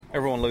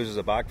everyone loses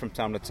a bag from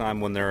time to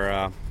time when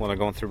they're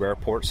going through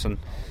airports, and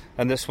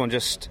this one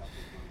just,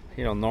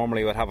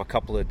 normally would have a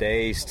couple of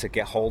days to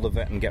get hold of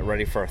it and get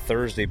ready for a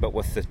Thursday, but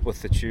with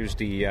the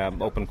Tuesday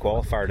Open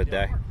qualifier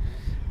today,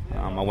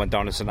 I went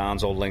down to St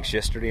Anne's Old Links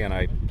yesterday and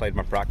I played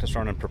my practice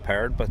run and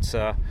prepared, but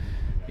I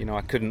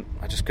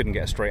just couldn't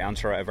get a straight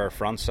answer out of Air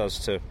France as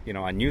to,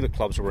 I knew the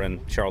clubs were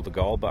in Charles de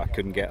Gaulle, but I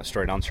couldn't get a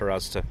straight answer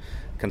as to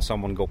can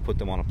someone go put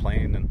them on a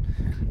plane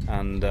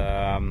and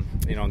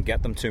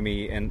get them to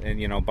me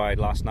by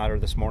last night or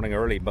this morning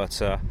early.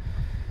 But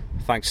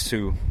thanks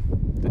to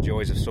the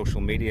joys of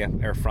social media,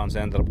 Air France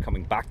ended up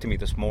coming back to me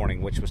this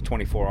morning, which was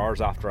 24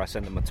 hours after I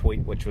sent them a tweet,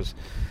 which was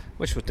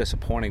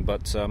disappointing.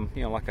 But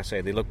like I say,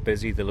 they look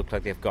busy. They look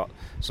like they've got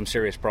some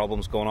serious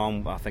problems going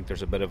on. I think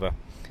there's a bit of a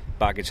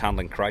baggage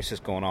handling crisis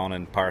going on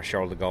in Paris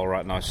Charles de Gaulle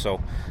right now.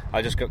 So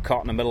I just got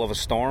caught in the middle of a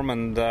storm,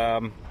 and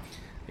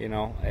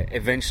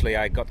eventually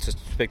I got to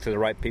speak to the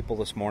right people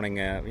this morning.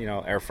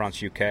 Air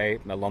France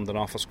UK, the London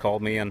office,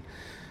 called me, and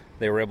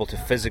they were able to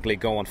physically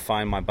go and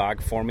find my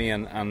bag for me,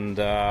 and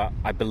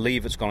I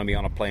believe it's going to be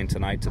on a plane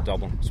tonight to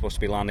Dublin. It's supposed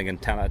to be landing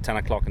at 10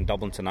 o'clock in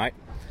Dublin tonight,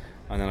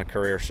 and then a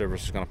courier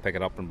service is going to pick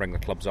it up and bring the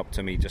clubs up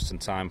to me just in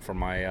time for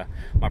my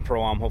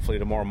pro-am, hopefully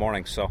tomorrow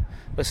morning. So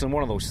listen,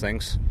 one of those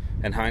things,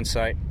 in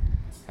hindsight,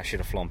 I should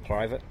have flown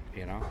private.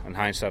 In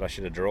hindsight, I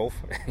should have drove.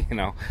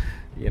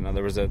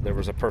 There was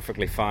a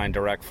perfectly fine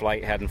direct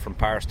flight heading from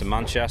Paris to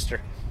Manchester,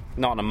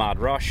 not in a mad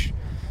rush,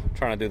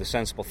 trying to do the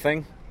sensible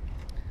thing.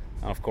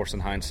 And of course, in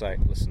hindsight,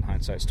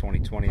 hindsight's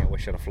 20/20. I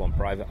wish I'd have flown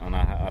private and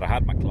I'd have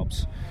had my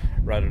clubs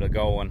ready to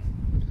go. And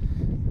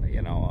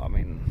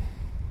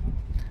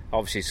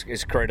obviously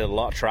it's created a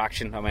lot of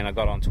traction. I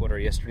got on Twitter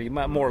yesterday,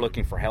 more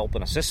looking for help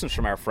and assistance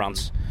from Air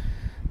France.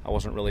 I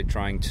wasn't really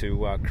trying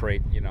to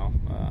create,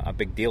 a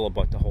big deal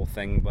about the whole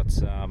thing, but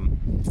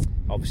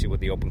obviously with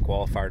the Open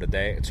qualifier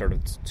today, it sort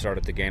of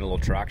started to gain a little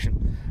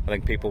traction. I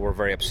think people were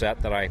very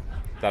upset that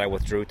I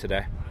withdrew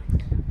today.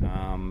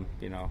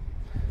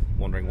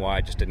 Wondering why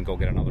I just didn't go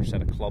get another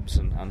set of clubs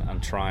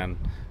and try and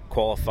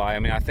qualify.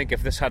 I think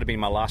if this had been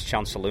my last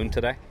chance saloon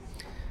today,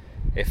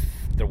 if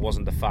there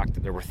wasn't the fact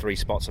that there were 3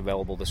 spots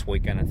available this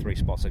weekend and 3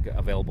 spots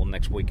available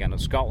next weekend in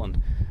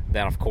Scotland,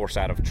 then of course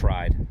I'd have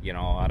tried.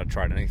 I'd have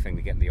tried anything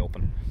to get in the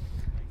Open.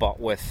 But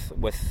with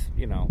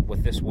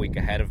this week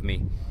ahead of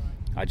me,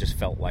 I just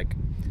felt like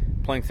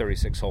playing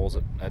 36 holes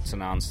at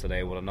St Anne's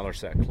today with another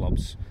set of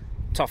clubs,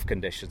 tough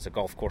conditions. The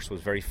golf course was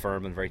very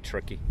firm and very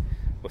tricky,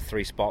 with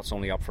 3 spots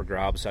only up for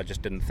grabs. I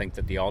just didn't think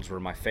that the odds were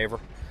in my favour,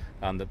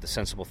 and that the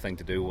sensible thing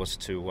to do was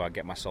to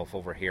get myself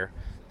over here,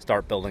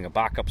 start building a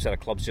backup set of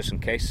clubs just in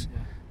case. Yeah.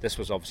 This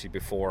was obviously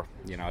before,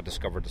 I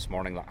discovered this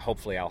morning that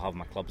hopefully I'll have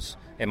my clubs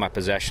in my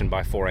possession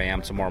by 4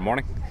 a.m. tomorrow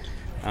morning,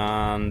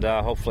 and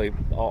hopefully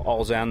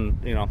all's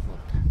end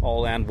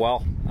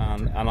well,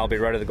 and I'll be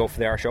ready to go for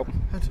the Irish Open.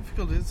 How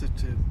difficult is it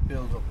to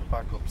build up a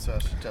backup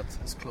set that's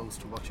as close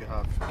to what you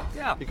have?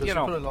 Yeah, because you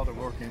put a lot of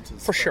work into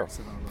it. For sure.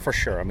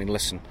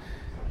 Listen,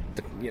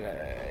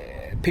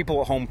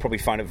 people at home probably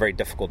find it very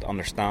difficult to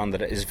understand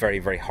that it is very,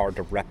 very hard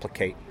to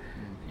replicate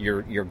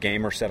your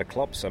gamer set of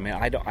clubs.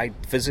 I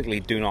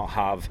physically do not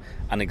have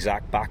an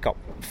exact backup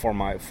for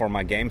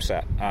my game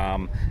set,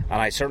 and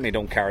I certainly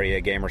don't carry a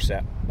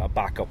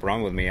backup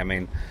around with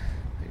me.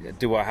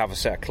 Do I have a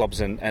set of clubs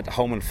at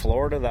home in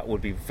Florida that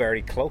would be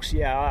very close?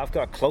 Yeah, I've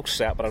got a close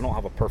set, but I don't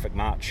have a perfect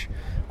match.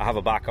 I have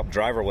a backup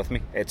driver with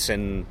me. It's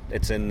in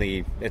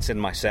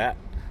my set,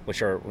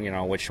 which are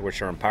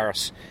in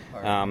Paris.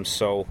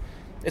 So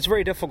it's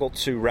very difficult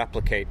to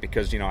replicate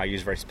because I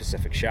use very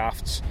specific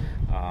shafts.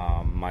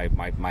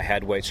 My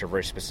head weights are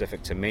very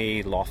specific to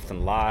me. Loft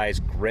and lies,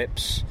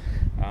 grips.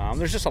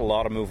 There's just a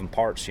lot of moving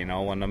parts, and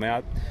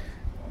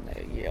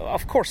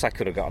of course I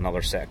could have got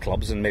another set of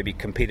clubs and maybe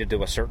competed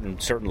to a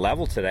certain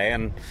level today,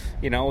 and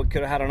it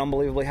could have had an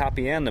unbelievably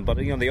happy ending. But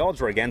the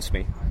odds were against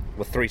me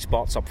with 3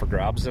 spots up for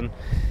grabs, and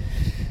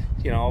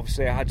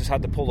obviously I just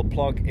had to pull the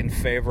plug in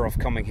favour of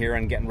coming here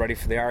and getting ready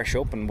for the Irish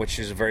Open, which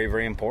is very,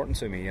 very important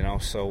to me.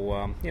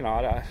 So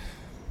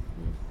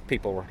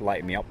people were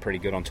lighting me up pretty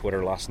good on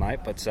Twitter last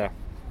night, but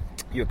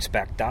you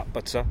expect that.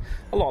 But a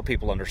lot of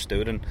people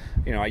understood, and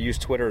I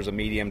used Twitter as a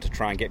medium to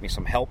try and get me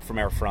some help from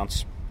Air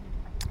France.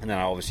 And then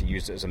I obviously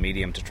used it as a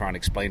medium to try and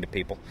explain to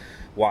people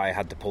why I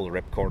had to pull the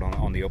ripcord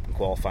on the Open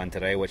qualifying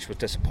today, which was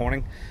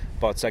disappointing.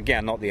 But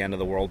again, not the end of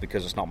the world,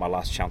 because it's not my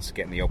last chance to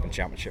get in the Open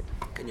Championship.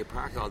 Can you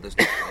park all this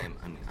time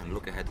and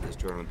look ahead to this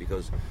tournament?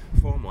 Because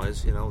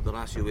form-wise, the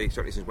last few weeks,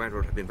 certainly since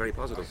Wentworth, have been very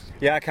positive.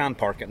 Yeah, I can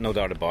park it, no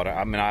doubt about it.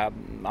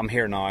 I'm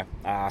here now.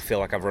 I feel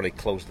like I've really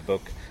closed the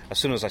book. As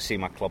soon as I see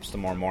my clubs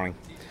tomorrow morning,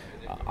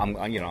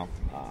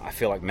 I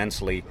feel like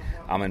mentally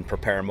I'm in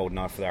prepare mode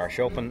now for the Irish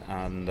Open,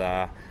 and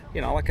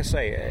like I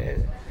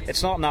say,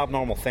 it's not an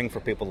abnormal thing for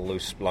people to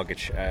lose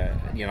luggage,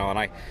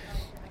 and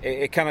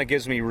it kind of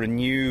gives me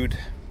renewed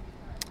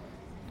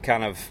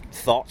kind of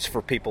thoughts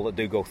for people that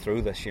do go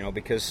through this,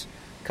 because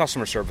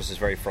customer service is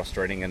very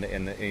frustrating, and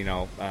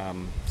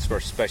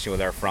especially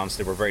with Air France,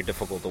 they were very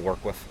difficult to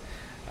work with.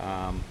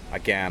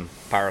 Again,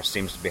 Paris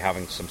seems to be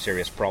having some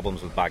serious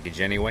problems with baggage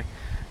anyway.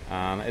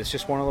 And it's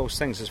just one of those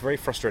things. It's a very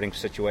frustrating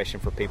situation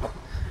for people.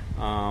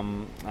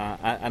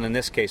 And in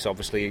this case,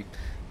 obviously,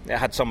 it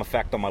had some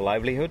effect on my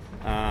livelihood.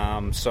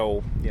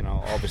 So,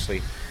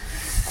 obviously,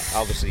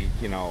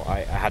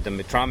 I had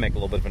to try and make a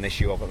little bit of an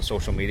issue of it on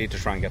social media to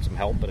try and get some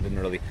help, but it didn't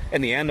really.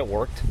 In the end, it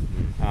worked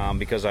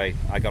because I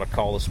got a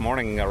call this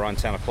morning around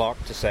 10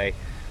 o'clock to say,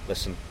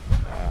 listen,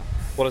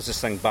 what does this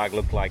bag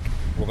look like?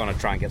 We're going to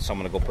try and get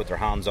someone to go put their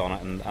hands on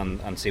it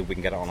and see if we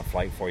can get it on a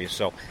flight for you.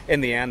 So in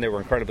the end, they were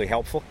incredibly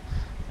helpful.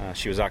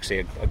 She was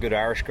actually a good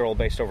Irish girl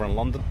based over in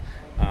London,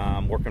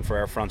 working for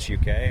Air France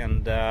UK,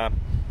 and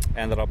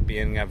ended up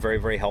being very,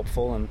 very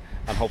helpful. And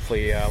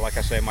hopefully, like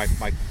I say, my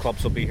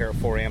clubs will be here at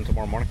 4 a.m.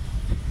 tomorrow morning.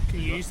 Can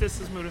you use this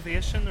as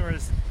motivation, or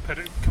is put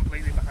it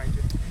completely behind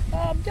you?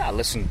 Yeah,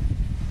 listen,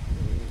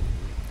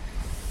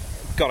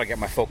 got to get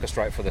my focus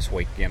right for this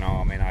week.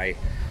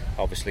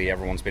 Obviously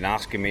everyone's been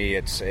asking me.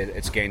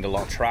 It's gained a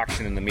lot of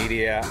traction in the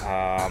media.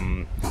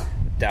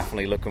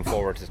 Definitely looking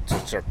forward to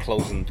sort of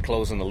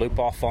closing the loop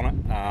off on it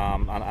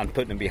and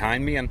putting it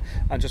behind me and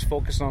just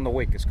focusing on the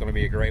week. It's going to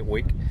be a great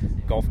week.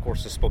 Golf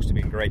course is supposed to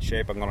be in great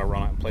shape. I'm going to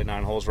run out and play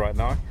 9 holes right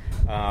now.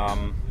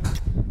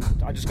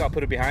 I just got to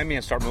put it behind me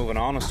and start moving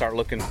on and start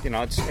looking.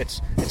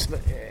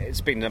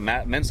 It's been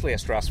immensely a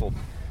stressful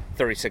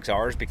 36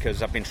 hours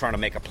because I've been trying to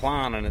make a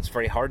plan, and it's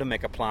very hard to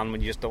make a plan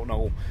when you just don't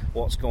know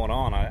what's going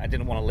on. I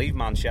didn't want to leave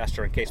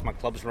Manchester in case my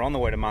clubs were on the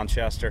way to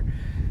Manchester.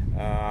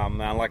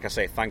 And like I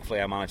say, thankfully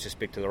I managed to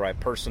speak to the right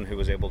person who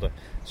was able to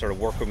sort of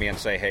work with me and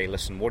say, hey,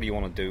 listen, what do you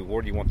want to do?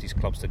 Where do you want these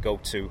clubs to go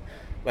to?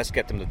 Let's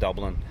get them to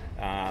Dublin,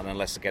 and then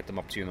let's get them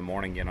up to you in the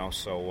morning,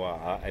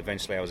 So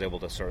eventually I was able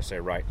to sort of say,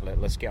 right,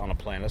 let's get on a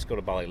plane, let's go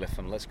to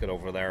Ballyliffin, let's get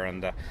over there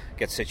and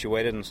get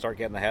situated and start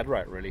getting the head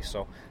right, really.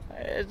 So,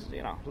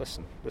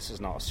 listen, this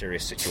is not a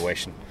serious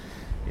situation.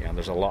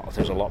 There's a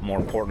lot more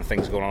important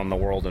things going on in the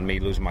world than me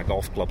losing my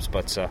golf clubs,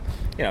 but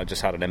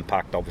just had an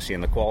impact obviously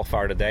in the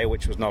qualifier today,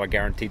 which was not a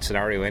guaranteed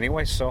scenario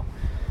anyway. So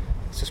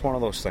it's just one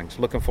of those things.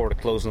 Looking forward to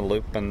closing the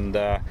loop and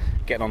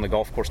getting on the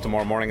golf course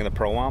tomorrow morning in the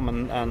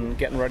Pro-Am and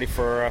getting ready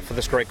for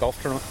this great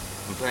golf tournament.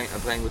 I'm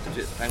playing with the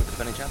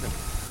defending champion.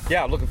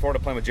 Yeah, I'm looking forward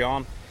to playing with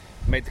John.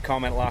 Made the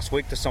comment last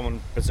week to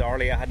someone,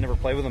 bizarrely, I had never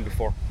played with him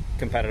before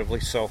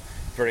competitively, so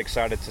very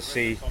excited to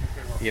see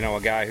a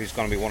guy who's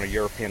going to be one of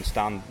European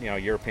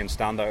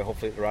standout.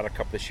 Hopefully at the Ryder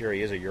Cup this year.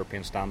 He is a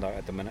European standout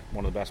at the minute,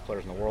 one of the best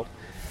players in the world,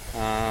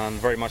 and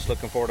very much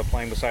looking forward to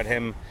playing beside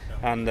him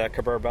and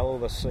Kabir Bello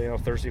this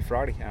Thursday,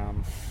 Friday.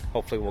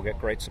 Hopefully we'll get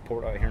great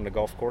support out here in the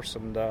golf course,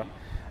 and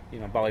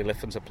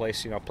Ballyliffin's a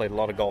place. I played a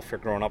lot of golf here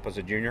growing up as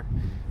a junior,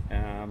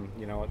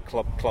 at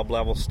club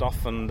level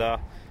stuff, and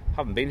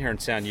haven't been here in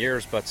 10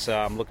 years, but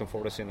I'm looking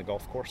forward to seeing the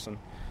golf course. And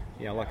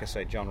like I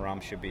say, John Ram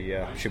should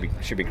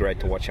be great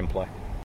to watch him play.